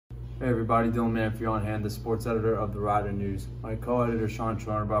Hey everybody, Dylan Manfre on hand, the sports editor of the Rider News. My co-editor Shaun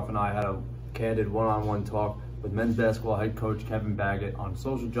and I had a candid one-on-one talk with men's basketball head coach Kevin Baggett on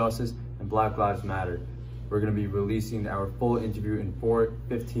social justice and Black Lives Matter. We're going to be releasing our full interview in 4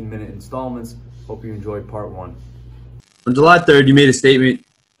 15-minute installments. Hope you enjoyed part 1. On July 3rd, you made a statement.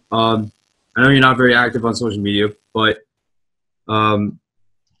 I know you're not very active on social media, but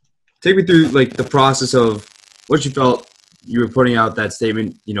take me through the process of what you felt you were putting out that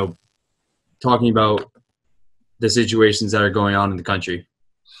statement, talking about the situations that are going on in the country.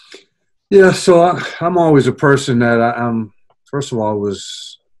 Yeah, so I'm always a person that I'm, first of all,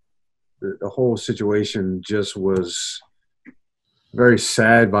 the whole situation just was very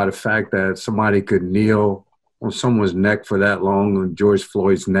sad by the fact that somebody could kneel on someone's neck for that long, on George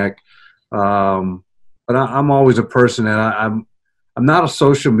Floyd's neck. But I'm always a person that I'm not a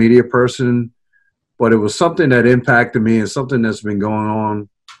social media person, but it was something that impacted me and something that's been going on.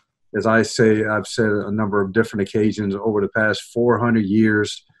 As I've said a number of different occasions over the past 400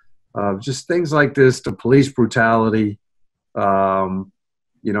 years, just things like this, the police brutality, the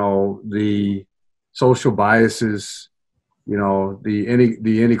social biases, the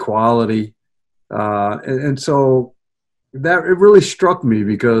inequality. And so that it really struck me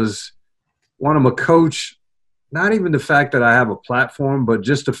because when I'm a coach, not even the fact that I have a platform, but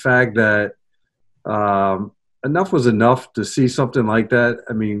just the fact that enough was enough to see something like that.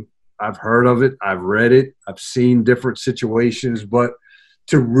 I mean, I've heard of it, I've read it, I've seen different situations, but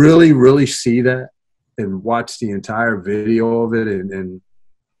to really, really see that and watch the entire video of it and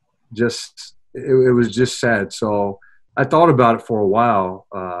just, it was just sad. So I thought about it for a while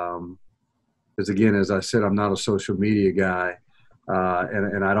because, again, as I said, I'm not a social media guy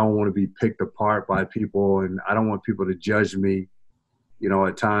and I don't want to be picked apart by people, and I don't want people to judge me,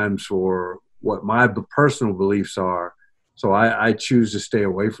 at times for what my personal beliefs are. So I choose to stay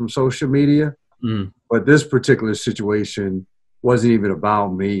away from social media. But this particular situation wasn't even about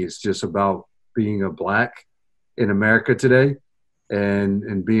me. It's just about being a Black in America today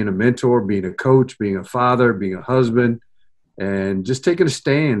and being a mentor, being a coach, being a father, being a husband, and just taking a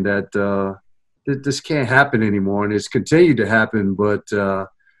stand that this can't happen anymore. And it's continued to happen, but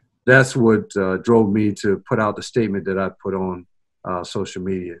that's what drove me to put out the statement that I put on social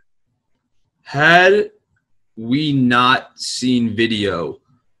media. Had we not seen video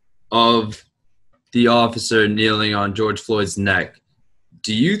of the officer kneeling on George Floyd's neck,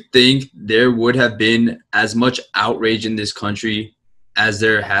 do you think there would have been as much outrage in this country as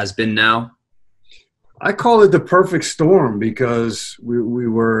there has been now? I call it the perfect storm because we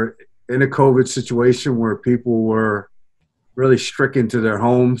were in a COVID situation where people were really stricken to their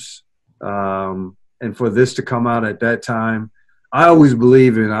homes. And for this to come out at that time, I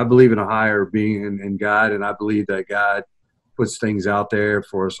believe in a higher being in God, and I believe that God puts things out there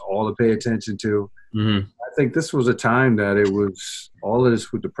for us all to pay attention to. I think this was a time that it was all of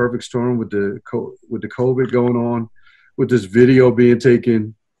this with the perfect storm, with the COVID going on, with this video being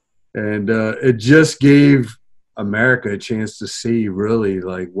taken, and it just gave America a chance to see really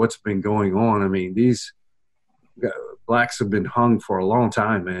what's been going on. I mean, these Blacks have been hung for a long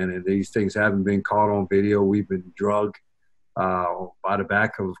time, man, and these things haven't been caught on video. We've been drugged by the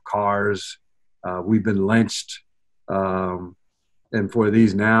back of cars. We've been lynched. And for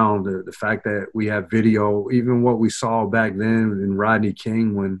these now, the fact that we have video, even what we saw back then in Rodney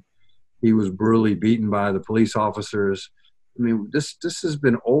King when he was brutally beaten by the police officers. I mean, this has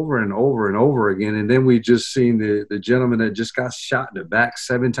been over and over and over again. And then we just seen the gentleman that just got shot in the back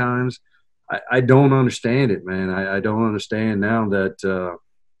 7 times. I don't understand it, man. I don't understand now that,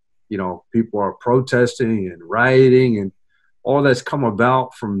 people are protesting and rioting and all that's come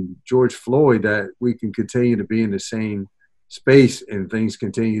about from George Floyd, that we can continue to be in the same space and things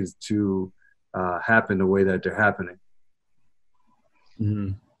continue to happen the way that they're happening.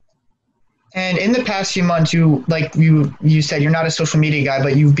 And in the past few months, you said you're not a social media guy,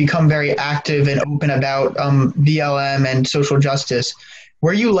 but you've become very active and open about BLM and social justice.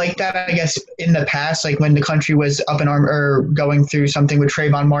 Were you like that, I guess, in the past, like when the country was up in arms or going through something with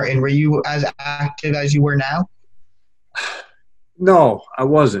Trayvon Martin? Were you as active as you were now? No, I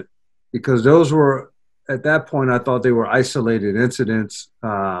wasn't, because those were, at that point, I thought they were isolated incidents.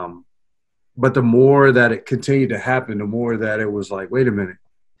 But the more that it continued to happen, the more that it was like, wait a minute,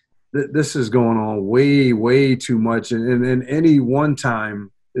 this is going on way, way too much. And any one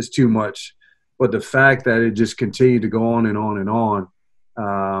time is too much. But the fact that it just continued to go on and on and on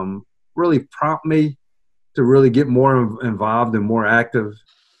really prompted me to really get more involved and more active.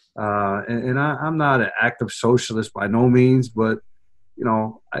 I'm not an active socialist by no means, but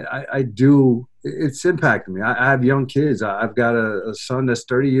I do it's impacted me. I have young kids. I've got a son that's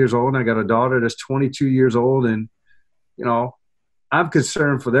 30 years old, and I got a daughter that's 22 years old, and you know, I'm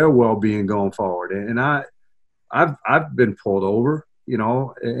concerned for their well-being going forward. And I've been pulled over, you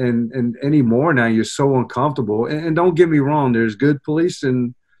know, and anymore now you're so uncomfortable. And don't get me wrong, there's good police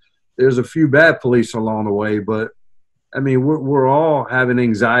and there's a few bad police along the way, but I mean, we're all having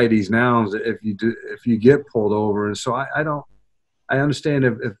anxieties now if you get pulled over. And so I understand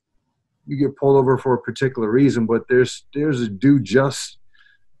if you get pulled over for a particular reason, but there's a due just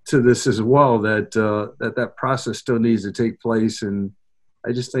to this as well, that process still needs to take place. And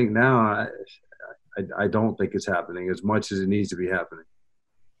I just think now I don't think it's happening as much as it needs to be happening.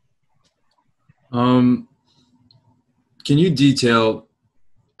 Can you detail,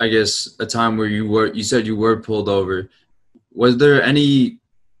 I guess, a time where you said you were pulled over? Was there any,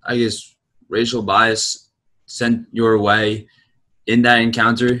 I guess, racial bias sent your way in that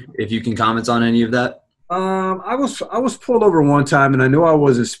encounter, if you can comment on any of that? I was pulled over one time, and I knew I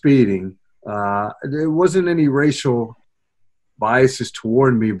wasn't speeding. There wasn't any racial biases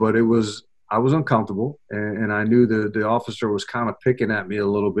toward me, but I was uncomfortable, and I knew the officer was kind of picking at me a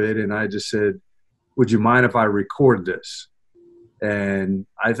little bit, and I just said, "Would you mind if I record this?" And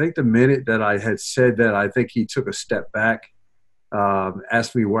I think the minute that I had said that, I think he took a step back,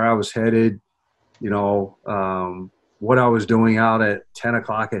 asked me where I was headed, you know, what I was doing out at 10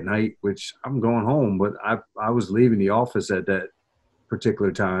 o'clock at night, which I'm going home, but I was leaving the office at that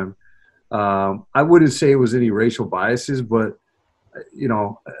particular time. I wouldn't say it was any racial biases, but, you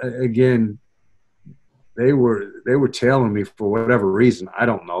know, again, they were tailing me for whatever reason. I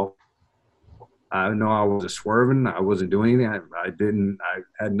don't know. I know I wasn't swerving. I wasn't doing anything. I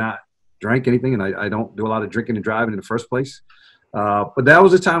had not drank anything, and I don't do a lot of drinking and driving in the first place. But that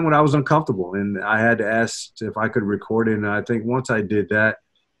was a time when I was uncomfortable, and I had to ask if I could record it. And I think once I did that,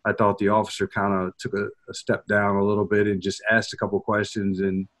 I thought the officer kind of took a step down a little bit and just asked a couple of questions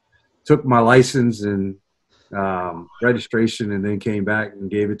and took my license and registration, and then came back and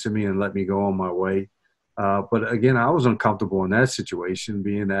gave it to me and let me go on my way. But again, I was uncomfortable in that situation,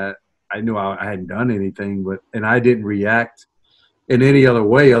 being that I knew I hadn't done anything, and I didn't react in any other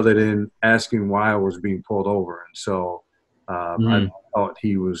way other than asking why I was being pulled over. And so I thought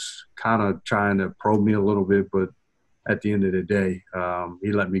he was kind of trying to probe me a little bit, but at the end of the day,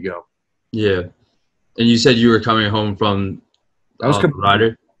 he let me go. Yeah. And you said you were coming home from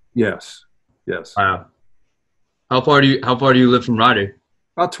Ryder? Yes. Wow. How far do you live from Ryder?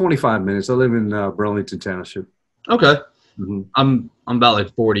 About 25 minutes. I live in Burlington Township. Okay. Mm-hmm. I'm about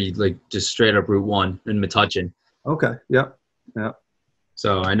like 40, like just straight up Route 1 in Metuchen. Okay. Yep.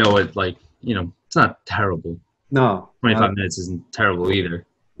 So I know it, like, you know, it's not terrible. No. 25 minutes isn't terrible either.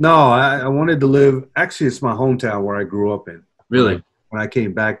 No, I wanted to live – actually, it's my hometown where I grew up in. Really? When I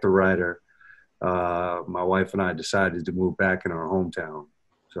came back to Ryder, my wife and I decided to move back in our hometown.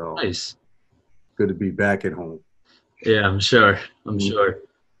 So nice. Good to be back at home. Yeah, I'm sure.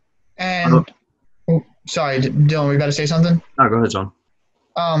 And sorry, Dylan, were you about to say something? No, go ahead, John.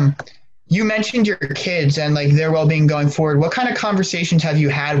 You mentioned your kids and like their well-being going forward. What kind of conversations have you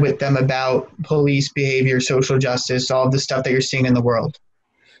had with them about police behavior, social justice, all of the stuff that you're seeing in the world?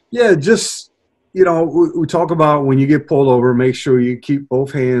 Yeah, just, you know, we talk about when you get pulled over, make sure you keep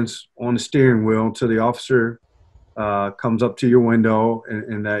both hands on the steering wheel until the officer comes up to your window,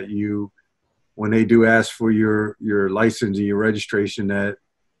 and that you, when they do ask for your license and your registration, that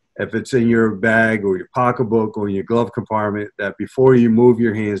if it's in your bag or your pocketbook or in your glove compartment, that before you move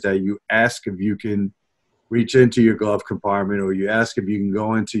your hands, that you ask if you can reach into your glove compartment, or you ask if you can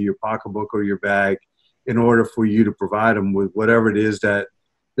go into your pocketbook or your bag in order for you to provide them with whatever it is that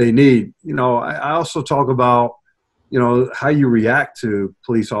they need. You know, I also talk about, you know, how you react to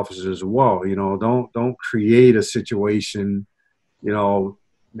police officers as well. You know, don't create a situation, you know,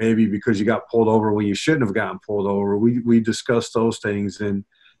 maybe because you got pulled over when you shouldn't have gotten pulled over. We discuss those things, and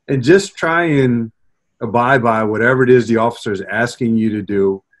just try and abide by whatever it is the officer is asking you to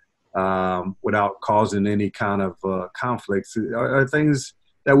do, without causing any kind of conflicts, are things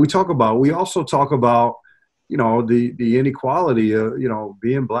that we talk about. We also talk about, you know, the inequality of, you know,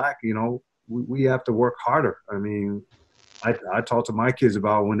 being black. You know, we have to work harder. I mean, I talk to my kids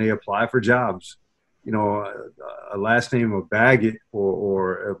about when they apply for jobs, you know, a last name of Baggett,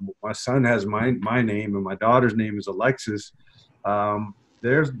 or my son has my name and my daughter's name is Alexis.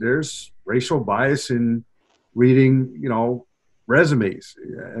 There's racial bias in reading, you know, resumes.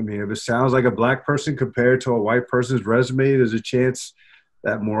 I mean, if it sounds like a black person compared to a white person's resume, there's a chance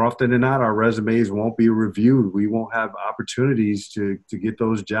that more often than not, our resumes won't be reviewed. We won't have opportunities to get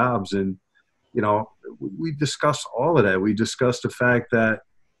those jobs. And, you know, we discussed all of that. We discussed the fact that,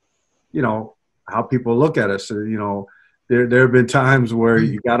 you know, how people look at us. You know, there have been times where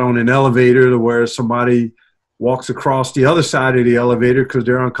you got on an elevator to where somebody walks across the other side of the elevator because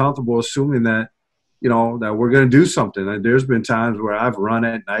they're uncomfortable, assuming that, you know, that we're going to do something. And there's been times where I've run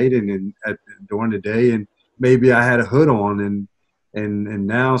at night and during the day, and maybe I had a hood on, and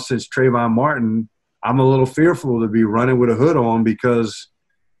now since Trayvon Martin, I'm a little fearful to be running with a hood on because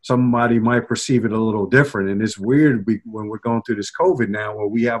somebody might perceive it a little different. And it's weird when we're going through this COVID now where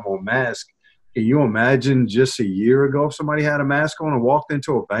we have on masks. Can you imagine just a year ago if somebody had a mask on and walked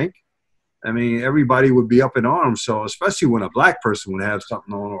into a bank? I mean, everybody would be up in arms. So especially when a black person would have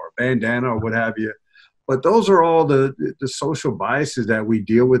something on, or a bandana or what have you. But those are all the social biases that we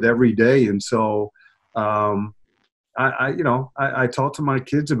deal with every day. And so I talk to my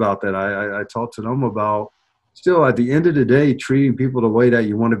kids about that. I talk to them about, still at the end of the day, treating people the way that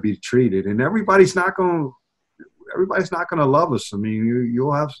you want to be treated. And everybody's not going to love us. I mean,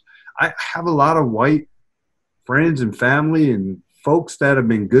 I have a lot of white friends and family and folks that have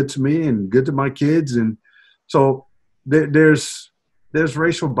been good to me and good to my kids. And so there's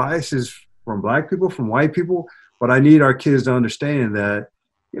racial biases from black people, from white people, but I need our kids to understand that,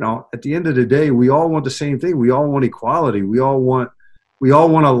 you know, at the end of the day, we all want the same thing. We all want equality. We all want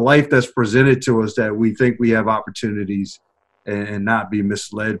a life that's presented to us that we think we have opportunities, and not be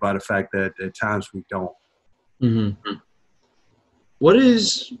misled by the fact that at times we don't. Mm-hmm.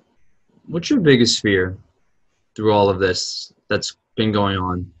 What's your biggest fear through all of this that's been going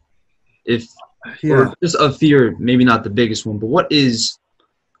on? Or just a fear, maybe not the biggest one, but what is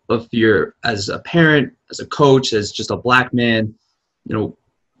a fear as a parent, as a coach, as just a black man? You know,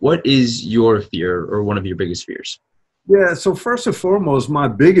 what is your fear or one of your biggest fears? Yeah, so first and foremost, my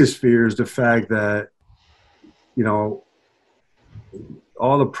biggest fear is the fact that, you know,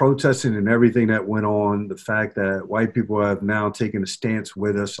 all the protesting and everything that went on, the fact that white people have now taken a stance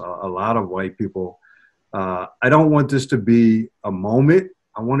with us, a lot of white people. I don't want this to be a moment.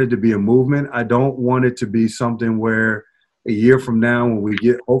 I want it to be a movement. I don't want it to be something where a year from now,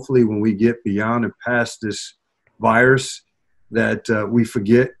 hopefully when we get beyond and past this virus, that we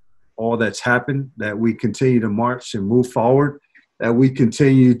forget all that's happened, that we continue to march and move forward, that we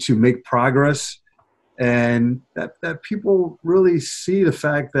continue to make progress, and that people really see the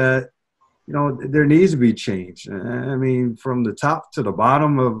fact that, you know, there needs to be change. I mean, from the top to the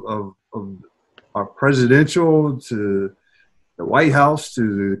bottom of our presidential, to the White House,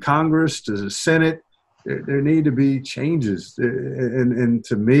 to the Congress, to the Senate, there need to be changes. And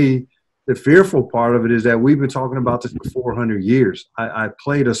to me, the fearful part of it is that we've been talking about this for 400 years. I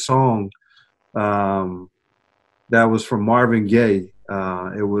played a song that was from Marvin Gaye.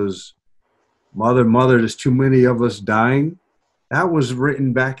 It was Mother, Mother, There's Too Many of Us Dying. That was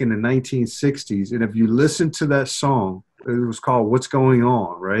written back in the 1960s. And if you listen to that song, it was called What's Going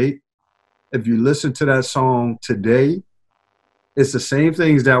On, right? If you listen to that song today, it's the same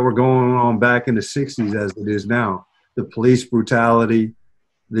things that were going on back in the 60s as it is now. The police brutality,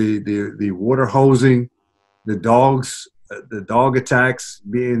 the water hosing, the dog attacks,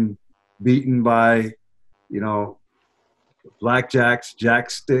 being beaten by, you know, blackjacks,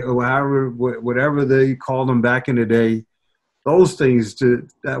 whatever they called them back in the day. Those things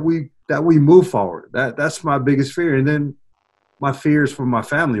that we move forward. That's my biggest fear. And then my fears for my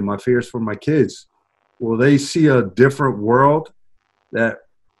family, my fears for my kids. Will they see a different world that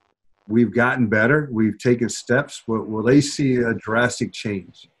we've gotten better? We've taken steps. Will they see a drastic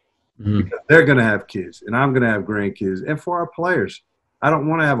change? Mm-hmm. Because they're going to have kids, and I'm going to have grandkids. And for our players, I don't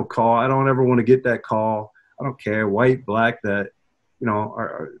want to have a call. I don't ever want to get that call. I don't care, white, black, that, you know,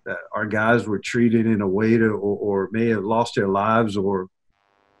 our guys were treated in a way or may have lost their lives, or,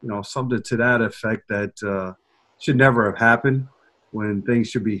 you know, something to that effect that should never have happened, when things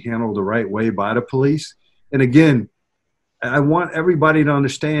should be handled the right way by the police. And again, I want everybody to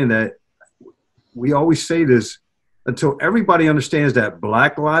understand that we always say this, until everybody understands that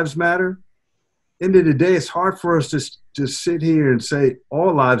Black Lives Matter. End of the day, it's hard for us to sit here and say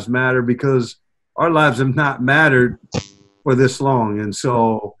all lives matter, because our lives have not mattered for this long. And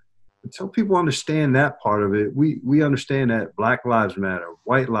so until people understand that part of it, we understand that Black Lives Matter,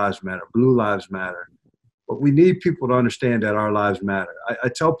 white lives matter, blue lives matter. But we need people to understand that our lives matter. I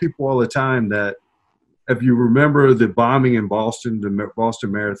tell people all the time that if you remember the bombing in Boston, the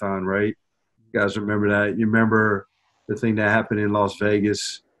Boston Marathon, right? You guys remember that? You remember the thing that happened in Las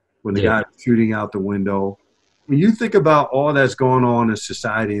Vegas when the guy was shooting out the window? When you think about all that's going on in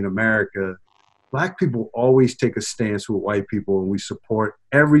society in America, Black people always take a stance with white people, and we support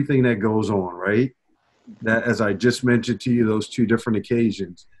everything that goes on, right? That, as I just mentioned to you, those two different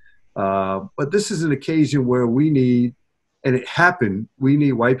occasions. But this is an occasion where we need and it happened. We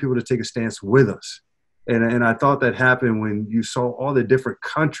need white people to take a stance with us. And I thought that happened when you saw all the different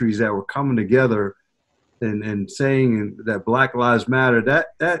countries that were coming together and saying that Black Lives Matter.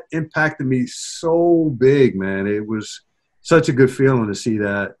 That impacted me so big, man. It was such a good feeling to see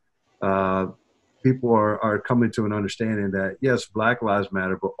that people are coming to an understanding that, yes, Black Lives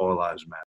Matter, but all lives matter.